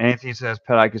says,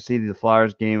 "Pet, I can see the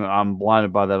Flyers game. I'm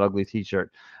blinded by that ugly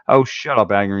T-shirt." Oh, shut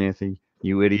up, Angry Anthony,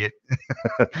 you idiot.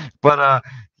 But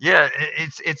yeah,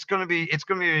 it's gonna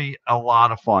be a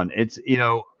lot of fun.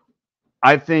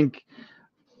 I think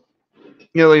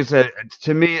like I said,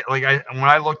 to me, like when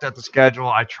I looked at the schedule,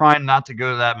 I try not to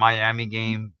go to that Miami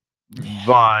game,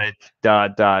 but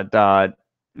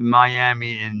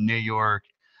Miami and New York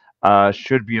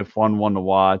should be a fun one to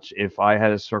watch. If I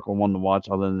had a circle one to watch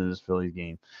other than this Phillies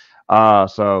game, but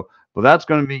that's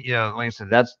going to be like I said,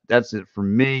 that's it for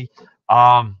me.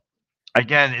 Um,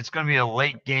 Again, it's going to be a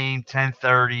late game,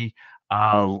 10:30,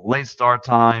 late start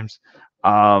times.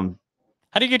 Um,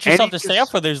 How do you get yourself any to stay up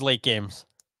just for those late games?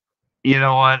 You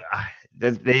know what?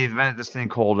 They invented this thing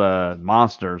called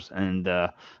monsters, and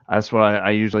that's what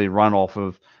I usually run off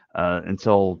of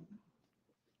until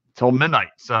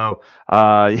midnight. So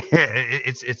yeah,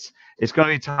 it's going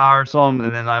to be tiresome,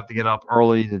 and then I have to get up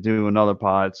early to do another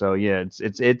pod. So yeah,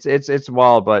 it's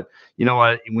wild. But you know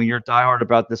what? When you're diehard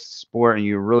about this sport and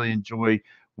you really enjoy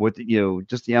what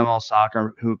just the ML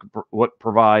soccer, what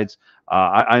provides,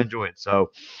 I enjoy it.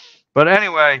 So, but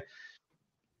anyway.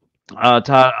 Todd,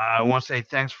 I want to say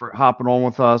thanks for hopping on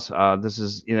with us. This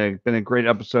has been a great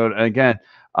episode. And again,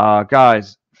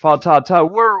 guys, follow Todd. Todd,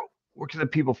 where can the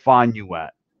people find you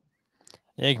at?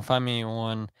 Yeah, you can find me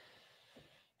on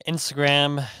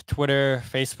Instagram, Twitter,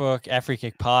 Facebook, at Free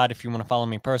Kick Pod. If you want to follow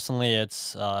me personally,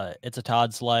 it's a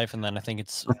Todd's Life, and then I think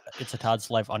it's a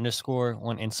Todd's Life underscore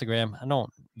on Instagram. I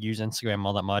don't use Instagram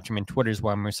all that much. I mean, Twitter's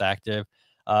where I'm most active.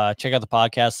 Check out the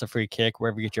podcast, The Free Kick,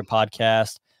 wherever you get your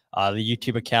podcast. The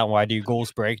YouTube account where I do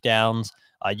goals breakdowns,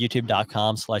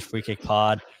 youtube.com/Free Kick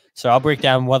Pod. So I'll break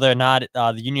down whether or not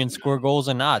the Union score goals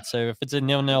or not. So if it's a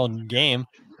 0-0 game,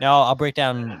 now I'll break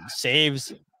down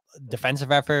saves,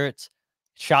 defensive efforts,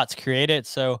 shots created.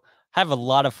 So I have a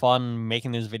lot of fun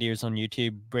making those videos on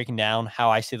YouTube, breaking down how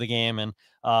I see the game, and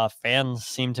fans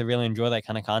seem to really enjoy that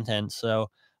kind of content. So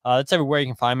that's everywhere you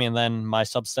can find me, and then my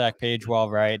Substack page where I'll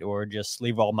write or just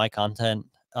leave all my content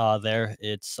there.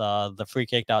 It's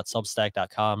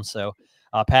thefreekick.substack.com. So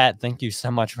Pat, thank you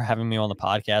so much for having me on the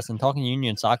podcast and talking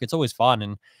Union soccer. It's always fun,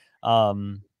 and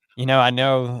I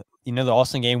know the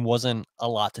Austin game wasn't a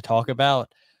lot to talk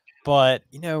about, but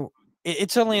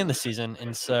it's early in the season,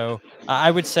 and so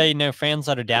I would say, fans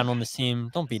that are down on this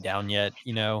team, don't be down yet.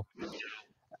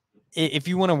 If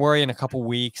you want to worry in a couple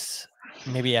weeks,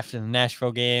 maybe after the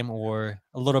Nashville game or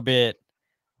a little bit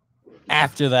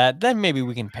after that, then maybe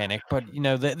we can panic. But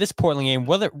this Portland game,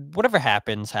 whatever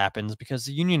happens, because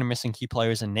the Union are missing key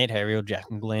players in Nate Harriel, Jack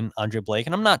McGlynn, Andre Blake,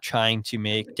 and I'm not trying to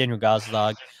make Daniel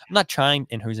Gazdag,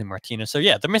 and Jose Martinez. So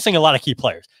yeah, they're missing a lot of key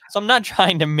players. So I'm not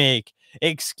trying to make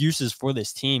excuses for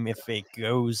this team if it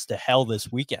goes to hell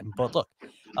this weekend. But look,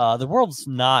 the world's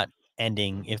not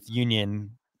ending if the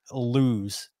Union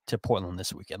lose to Portland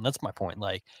this weekend. That's my point.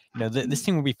 Like, this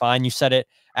team will be fine. You said it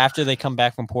after they come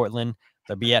back from Portland.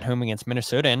 They'll be at home against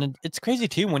Minnesota. And it's crazy,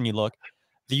 too, when you look.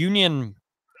 The Union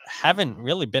haven't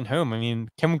really been home. I mean,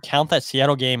 can we count that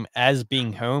Seattle game as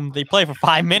being home? They play for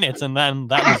 5 minutes, and then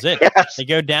that was it. Yes. They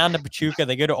go down to Pachuca.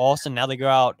 They go to Austin. Now they go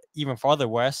out even farther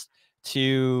west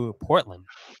to Portland.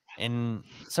 And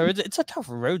so it's a tough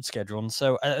road schedule. And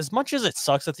so as much as it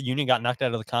sucks that the Union got knocked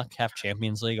out of the CONCACAF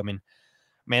Champions League, I mean,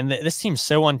 man, this team's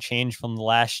so unchanged from the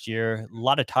last year. A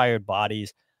lot of tired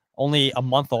bodies. Only a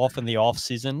month off in the off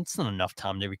season. It's not enough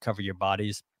time to recover your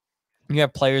bodies. You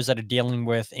have players that are dealing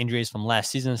with injuries from last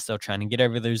season, still trying to get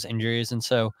over those injuries. And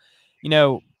so,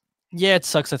 yeah, it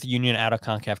sucks that the Union out of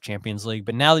CONCACAF Champions League,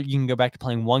 but now that you can go back to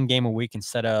playing one game a week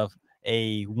instead of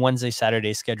a Wednesday,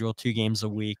 Saturday schedule, 2 games a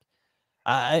week,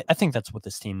 I think that's what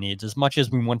this team needs. As much as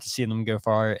we want to see them go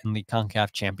far in the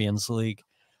CONCACAF Champions League,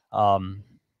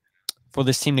 for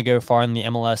this team to go far in the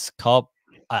MLS Cup,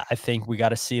 I think we got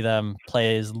to see them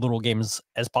play as little games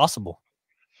as possible.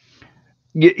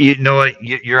 You know what?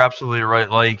 You're absolutely right.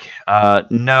 Like,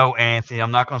 no, Anthony,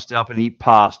 I'm not going to stay up and eat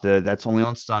pasta. That's only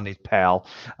on Sundays, pal.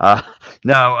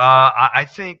 No, I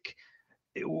think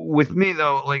with me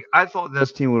though, like I thought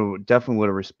this team would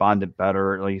have responded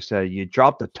better. Like you said, you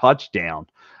dropped a touchdown,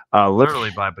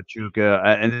 literally by Pachuca,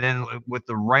 and then with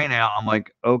the rain out, I'm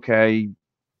like, okay,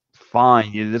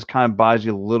 fine. This kind of buys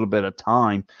you a little bit of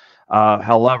time.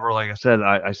 However, like I said,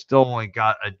 I still only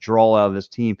got a draw out of this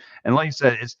team. And like you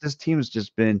said, this team has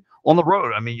just been on the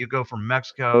road. I mean, you go from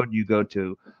Mexico, you go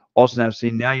to Austin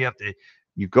FC. Now you have to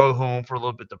You go home for a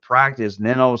little bit to practice, and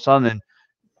then all of a sudden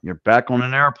you're back on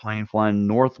an airplane flying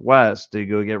northwest to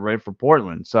go get ready for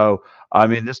Portland. So, I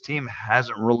mean, this team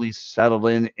hasn't really settled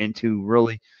in into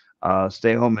really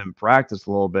stay home and practice a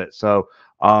little bit. So,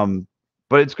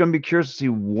 but it's going to be curious to see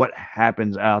what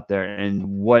happens out there and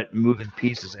what moving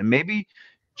pieces. And maybe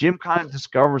Jim kind of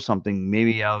discovers something.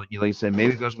 Maybe, like you said,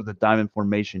 maybe goes with the diamond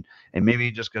formation, and maybe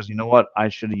he just goes, you know what, I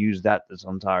should have used that this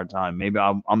entire time. Maybe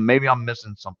I'm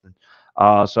missing something.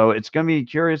 So it's going to be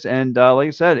curious. And like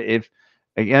I said, if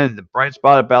again, the bright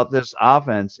spot about this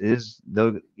offense is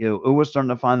it was starting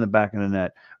to find the back of the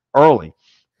net early.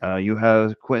 You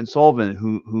have Quentin Sullivan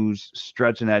who's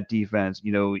stretching that defense,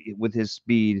 with his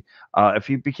speed. If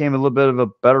he became a little bit of a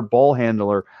better ball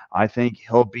handler, I think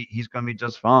he's going to be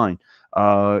just fine.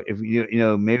 If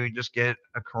maybe just get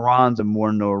a Carranza more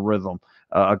into a rhythm,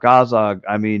 a Gazag.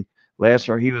 I mean, last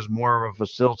year he was more of a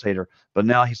facilitator, but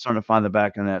now he's starting to find the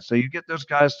back of the net. So you get those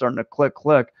guys starting to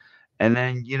click, and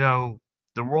then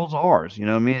the world's ours. You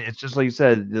know what I mean? It's just like you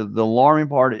said, the alarming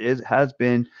part has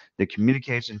been the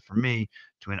communication for me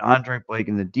between Andre Blake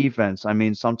and the defense. I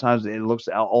mean, sometimes it looks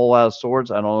all out of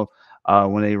sorts. I don't know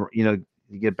when they you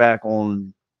get back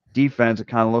on defense, it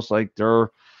kind of looks like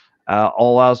they're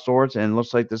all out of sorts, and it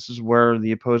looks like this is where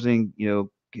the opposing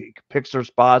picks their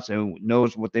spots and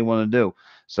knows what they want to do.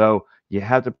 So you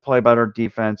have to play better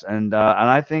defense, and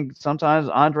I think sometimes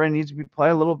Andre needs to be play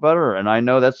a little better. And I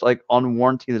know that's like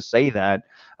unwarranted to say that,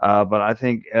 but I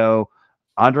think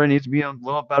Andre needs to be a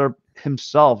little better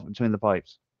himself between the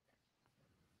pipes.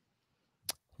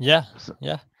 Yeah, So,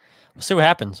 yeah. We'll see what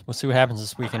happens. We'll see what happens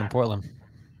this weekend in Portland.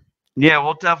 yeah,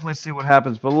 we'll definitely see what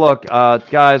happens. But look,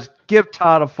 guys, give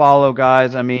Todd a follow,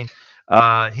 guys. I mean,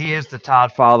 he is the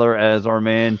Todd father, as our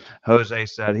man Jose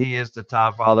said. He is the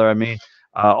Todd father. I mean,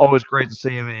 always great to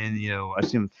see him. And I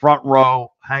see him front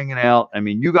row hanging out. I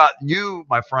mean, you,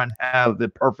 my friend, have the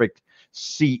perfect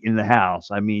seat in the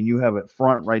house. I mean, you have it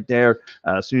front right there.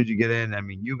 As soon as you get in, I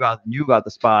mean, you got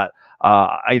the spot.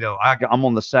 I'm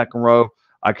on the second row.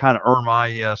 I kind of earned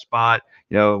my spot.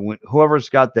 Whoever's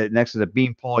got that next to the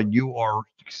beanpole, you are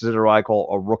considered what I call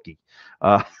a rookie.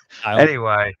 Uh,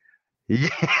 anyway, yeah,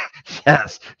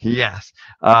 yes.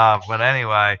 But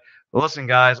anyway, listen,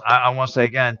 guys, I want to say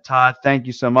again, Todd, thank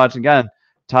you so much. Again,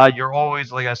 Todd, you're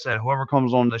always, like I said, whoever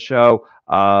comes on the show,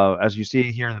 as you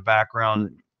see here in the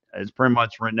background, it's pretty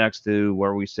much right next to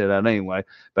where we sit at anyway.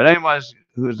 But anyways,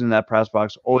 who's in that press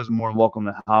box, always more than welcome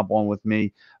to hop on with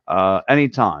me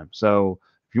anytime. So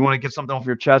if you want to get something off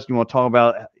your chest, you want to talk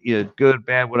about good,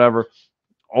 bad, whatever,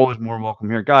 always more than welcome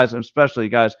here. Guys, and especially,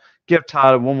 guys, give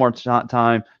Todd one more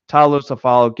time. Todd Lewis a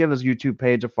follow. Give his YouTube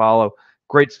page a follow.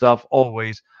 Great stuff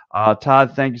always.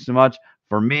 Todd, thank you so much.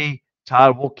 For me,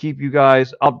 Todd, we'll keep you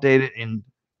guys updated and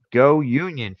go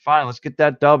Union. Fine, let's get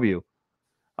that W.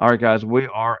 All right, guys, we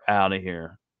are out of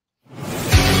here.